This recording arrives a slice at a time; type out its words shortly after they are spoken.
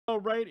All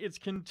right, it's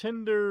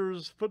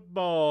Contenders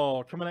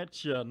football coming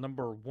at you,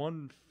 number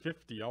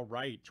 150. All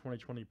right,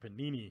 2020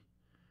 Panini.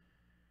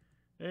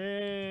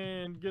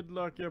 And good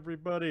luck,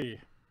 everybody.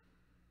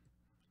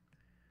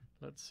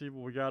 Let's see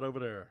what we got over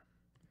there.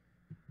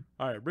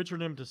 All right,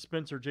 Richard M to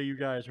Spencer J. You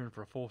guys are in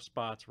for full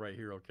spots right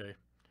here, okay?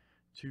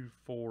 2,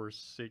 4,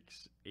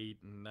 6, 8,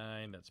 and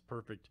 9. That's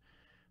perfect.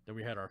 Then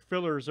we had our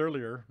fillers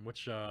earlier,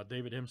 which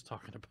David M's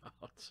talking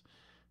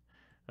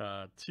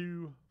about.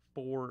 2,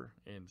 4,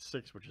 and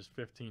 6, which is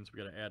 15. So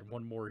we got to add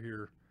one more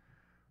here.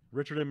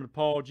 Richard M and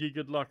Paul G,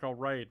 good luck. All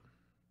right.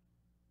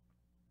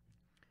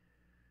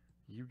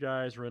 You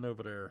guys are in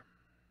over there.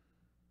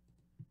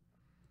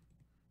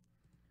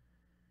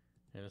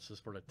 And this is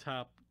for the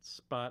top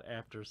spot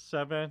after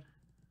 7.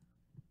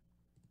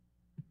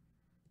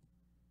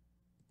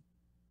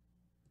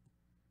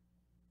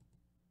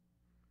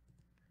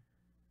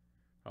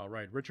 All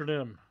right, Richard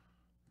M.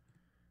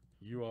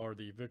 You are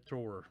the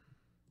victor.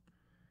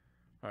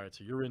 All right,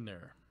 so you're in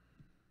there.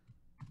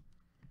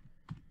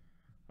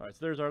 All right,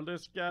 so there's our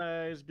list,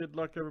 guys. Good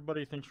luck,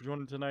 everybody. Thanks for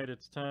joining tonight.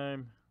 It's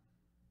time.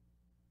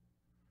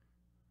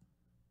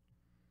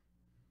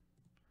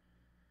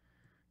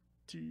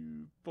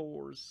 Two,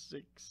 4,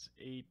 6,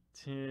 8,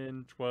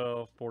 10,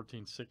 12,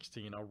 14,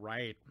 16. All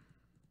right.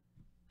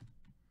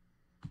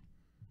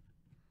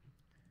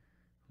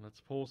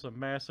 Let's pull some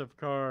massive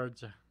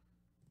cards.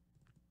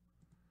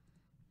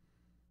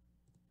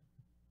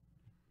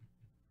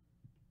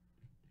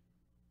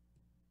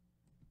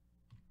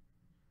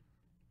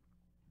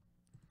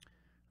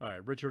 All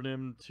right, Richard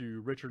M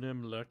to Richard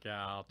M, look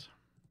out.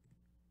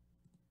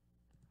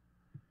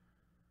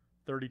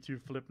 32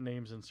 flip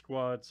names and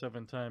squad,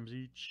 7 times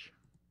each.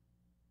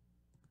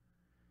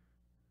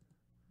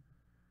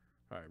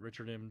 All right,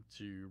 Richard M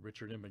to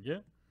Richard M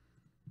again.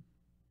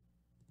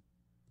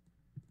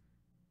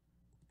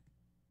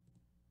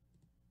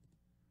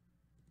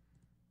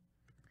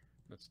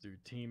 Let's do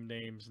team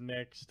names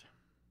next.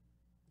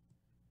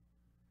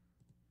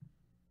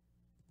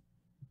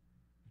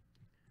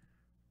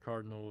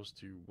 Cardinals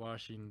to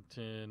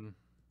Washington.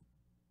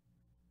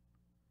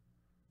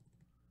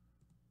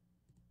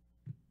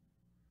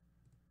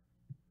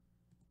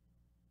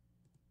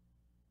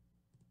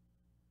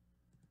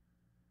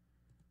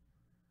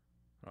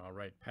 All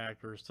right,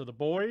 Packers to the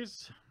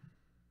boys.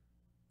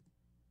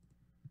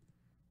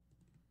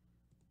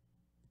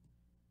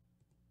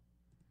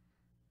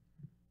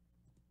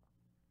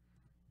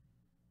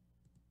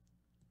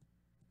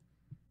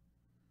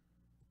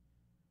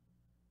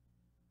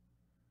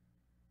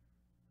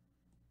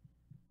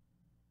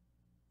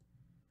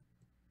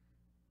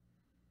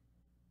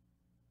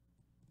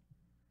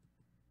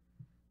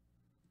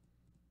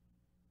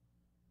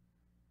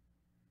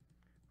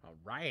 All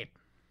right.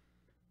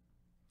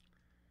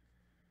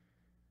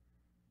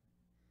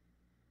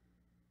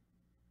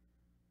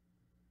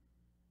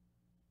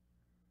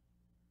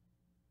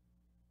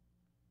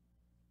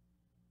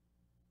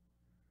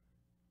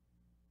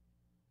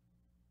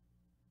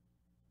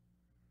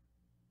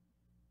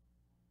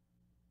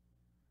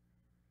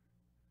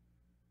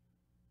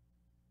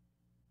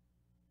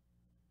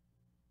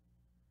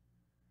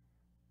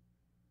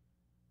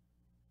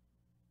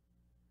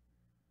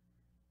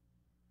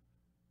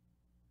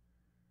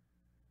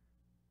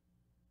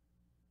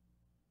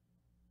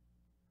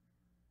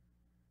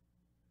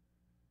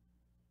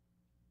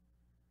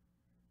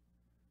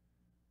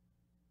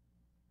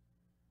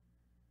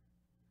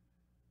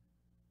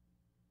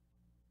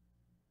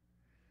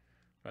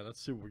 All right,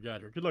 let's see what we got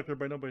here. Good luck,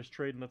 everybody. Nobody's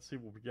trading. Let's see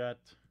what we got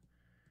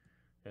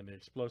in the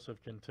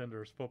explosive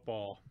Contenders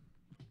football.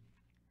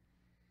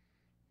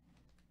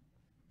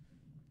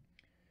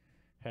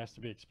 Has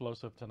to be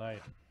explosive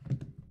tonight.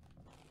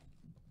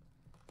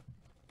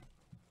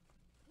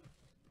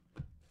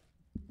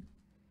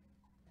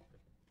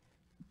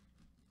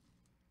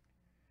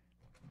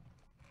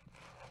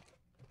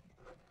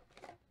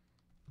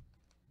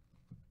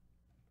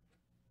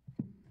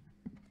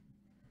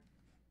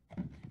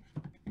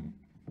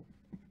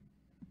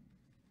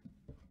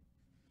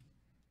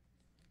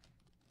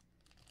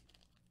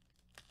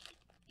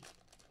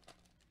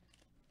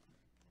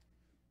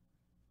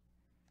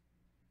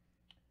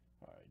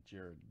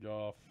 Jared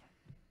Goff.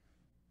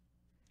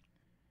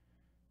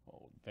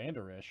 Oh,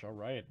 Vander Esch, all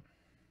right.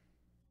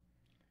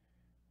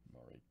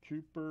 Murray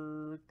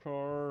Cooper,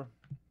 Carr,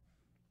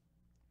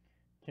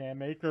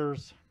 Cam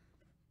Akers.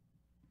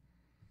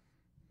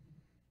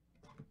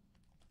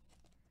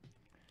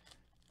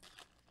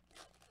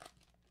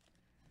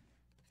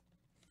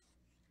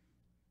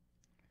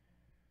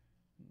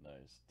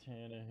 Nice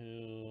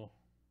Tannehill.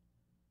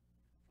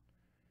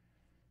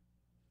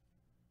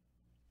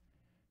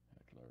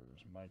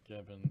 There's Mike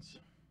Evans.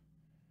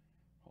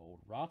 Old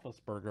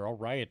Roethlisberger, all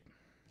right.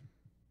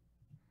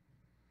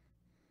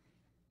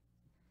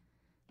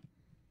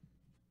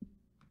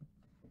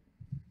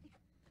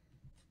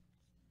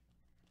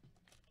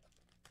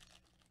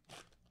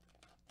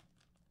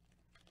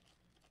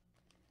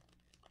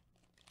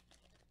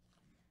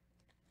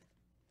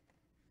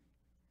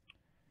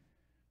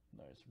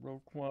 Nice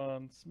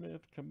Roquan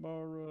Smith,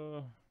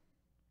 Kamara.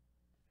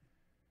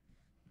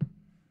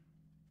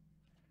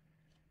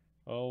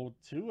 Old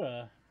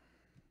Tua.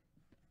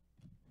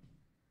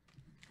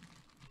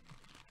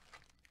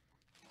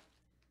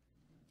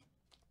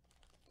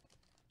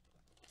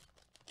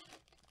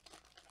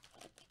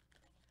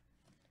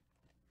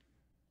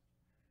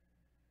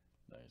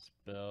 Nice.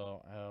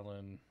 Bell,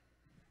 Allen.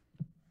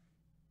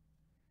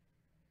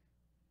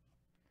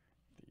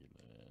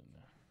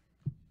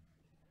 Thielen.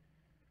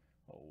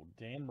 Oh,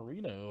 Dan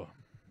Marino.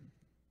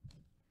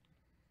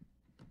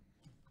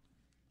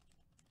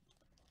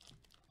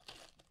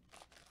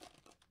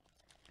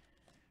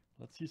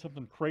 Let's see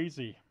something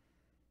crazy.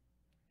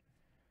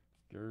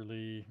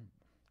 Gurley.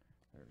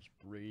 There's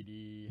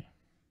Brady.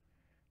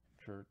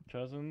 Kirk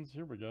Cousins.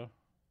 Here we go.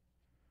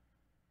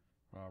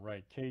 All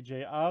right.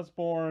 KJ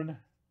Osborne.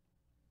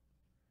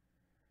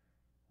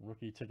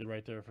 Rookie ticket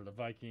right there for the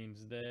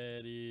Vikings.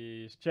 That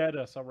is Chad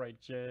S. All right,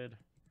 Chad.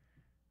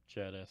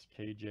 Chad S.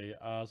 KJ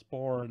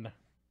Osborne.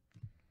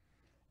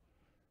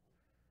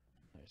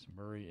 Nice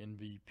Murray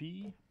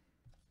MVP.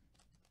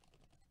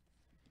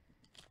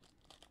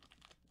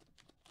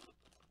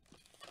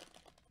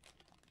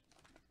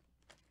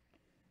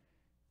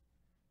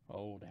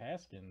 Old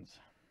Haskins.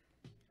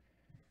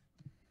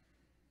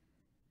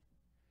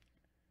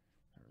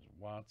 There's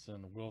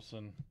Watson,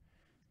 Wilson.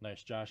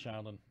 Nice Josh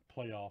Allen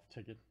playoff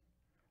ticket.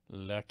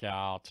 Look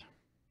out.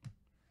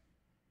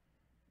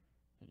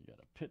 And you got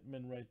a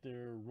Pittman right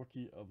there,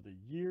 Rookie of the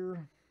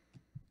Year.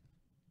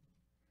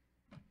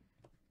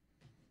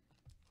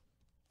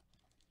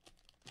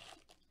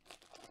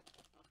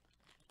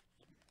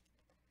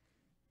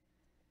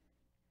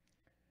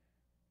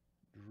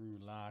 Drew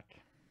Lock.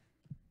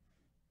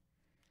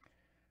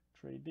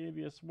 Trey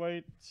Davius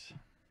White.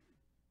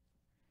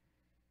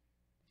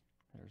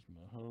 There's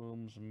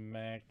Mahomes,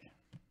 Mack.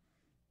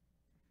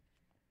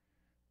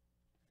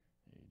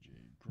 AJ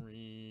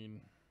Green.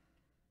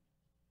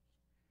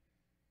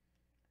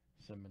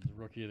 Simmons,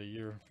 Rookie of the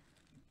Year.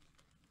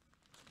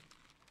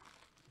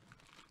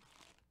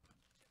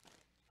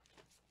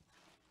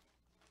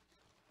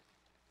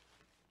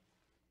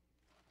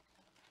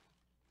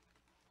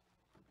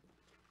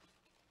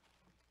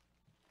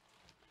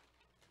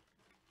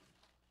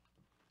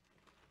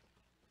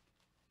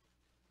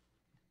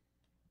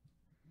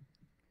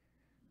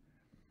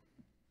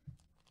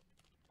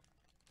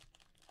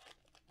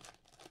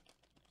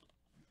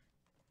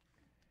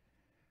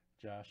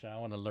 Josh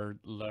Allen alert,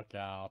 look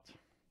out.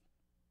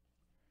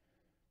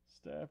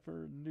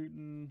 Stafford,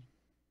 Newton.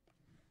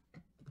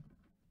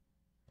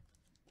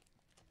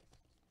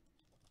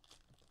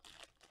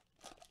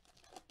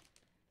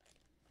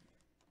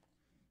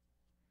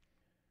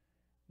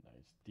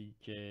 Nice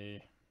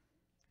DK.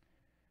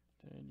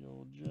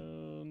 Daniel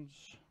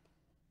Jones.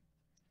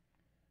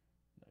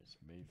 Nice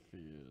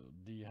Mayfield,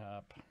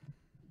 D-Hop.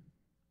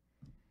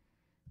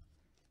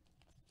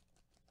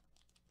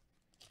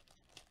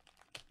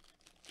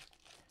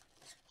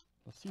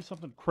 Let's see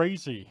something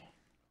crazy.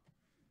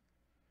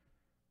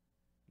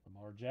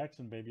 Lamar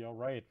Jackson, baby, all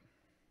right.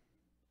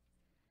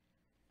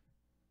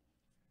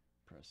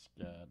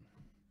 Prescott.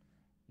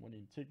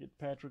 Winning ticket,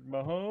 Patrick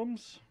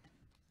Mahomes.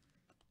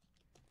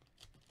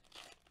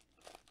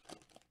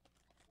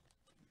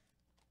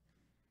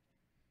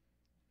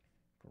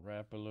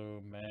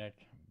 Garoppolo, Mack,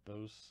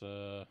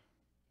 Bosa.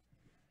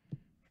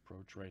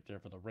 Approach right there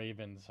for the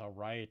Ravens, all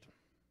right.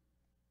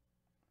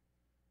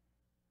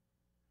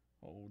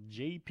 Oh,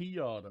 JP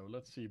Auto.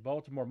 Let's see.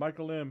 Baltimore.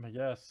 Michael M.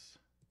 Yes.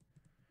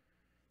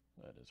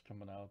 That is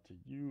coming out to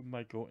you,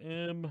 Michael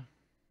M.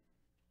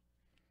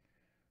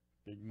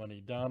 Big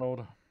Money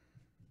Donald.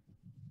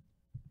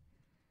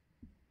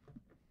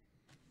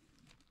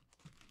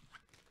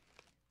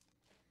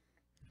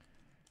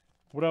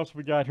 What else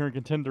we got here in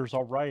Contenders?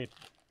 All right.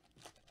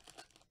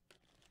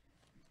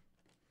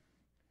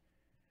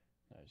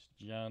 Nice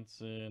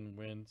Johnson,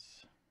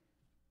 Wentz.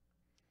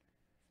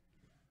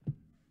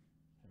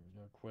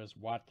 Quez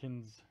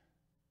Watkins.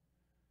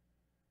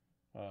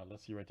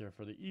 Let's see right there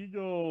for the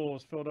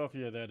Eagles.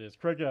 Philadelphia, that is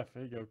Craig F.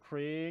 There you go,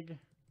 Craig.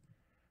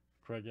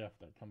 Craig F.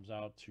 That comes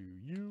out to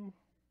you.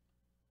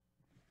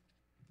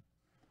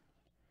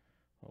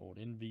 Old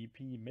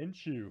MVP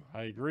Minshew.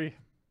 I agree.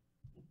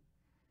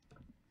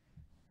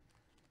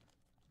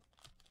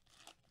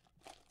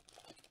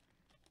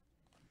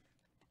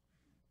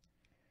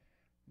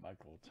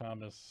 Michael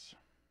Thomas.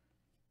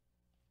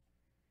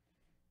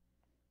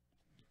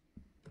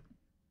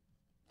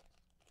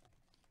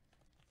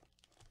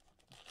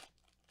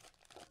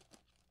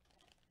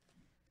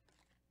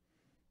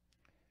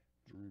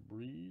 Drew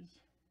Brees.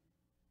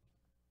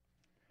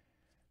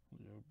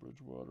 Leo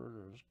Bridgewater.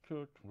 There's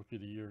Cook. Rookie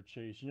of the Year,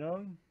 Chase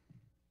Young.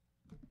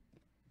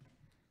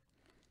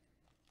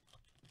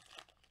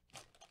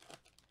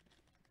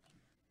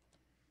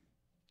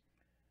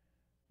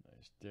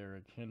 Nice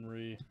Derrick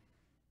Henry.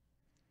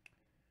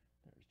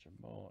 There's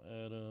Jamal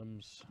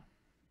Adams.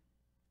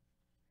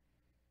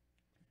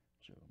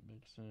 Joe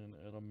Mixon,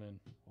 Edelman.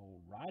 Oh,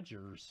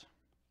 Rodgers.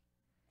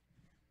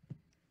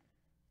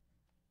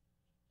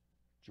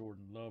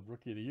 Jordan Love,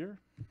 Rookie of the Year.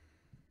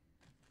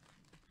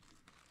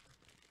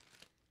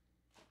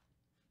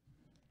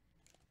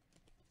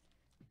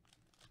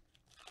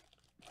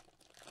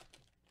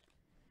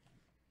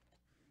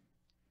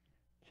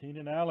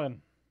 Keenan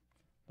Allen,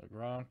 the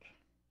Gronk.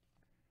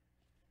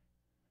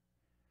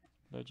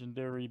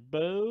 Legendary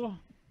Bo.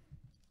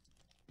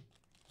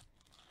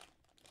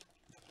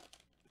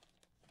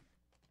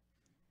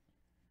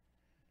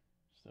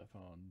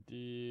 Stephon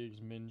Diggs,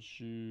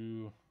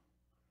 Minshew.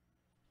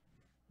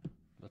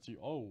 Let's see.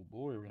 Oh,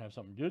 boy, we're going to have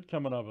something good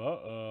coming up.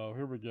 Uh-oh,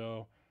 here we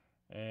go.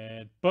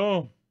 And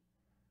boom.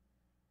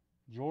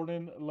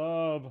 Jordan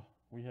Love.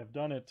 We have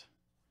done it.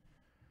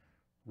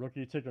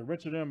 Rookie ticket.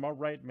 Richard M. All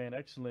right, man.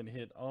 Excellent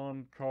hit.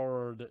 On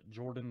card,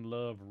 Jordan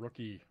Love,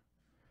 rookie.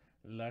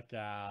 Look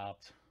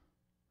out.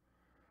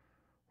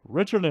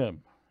 Richard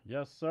M.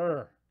 Yes,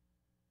 sir.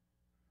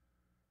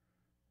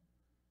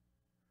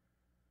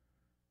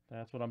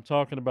 That's what I'm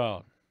talking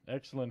about.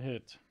 Excellent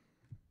hit.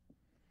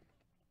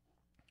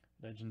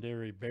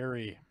 Legendary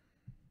Barry.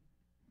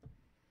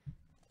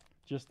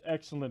 Just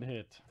excellent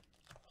hit.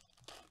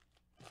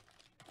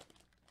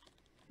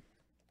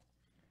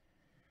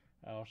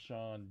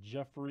 Alshon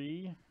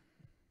Jeffrey.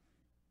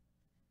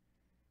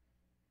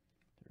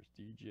 There's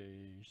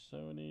DJ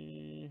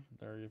Sony.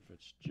 Daria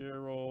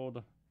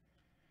Fitzgerald.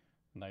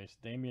 Nice.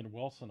 Damian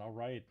Wilson. All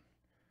right.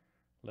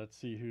 Let's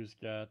see who's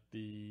got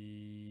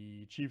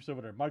the Chiefs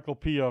over there. Michael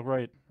P. All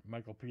right.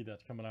 Michael P.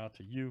 That's coming out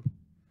to you.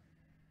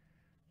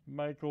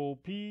 Michael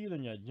P.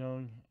 Then you got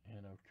Young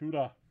and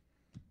Okuda.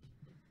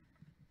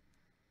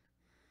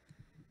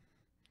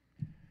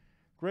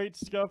 Great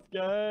stuff,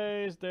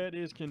 guys. That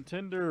is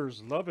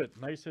Contenders. Love it.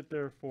 Nice hit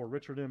there for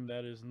Richard M.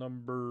 That is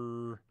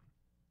number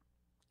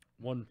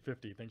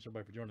 150. Thanks,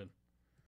 everybody, for joining.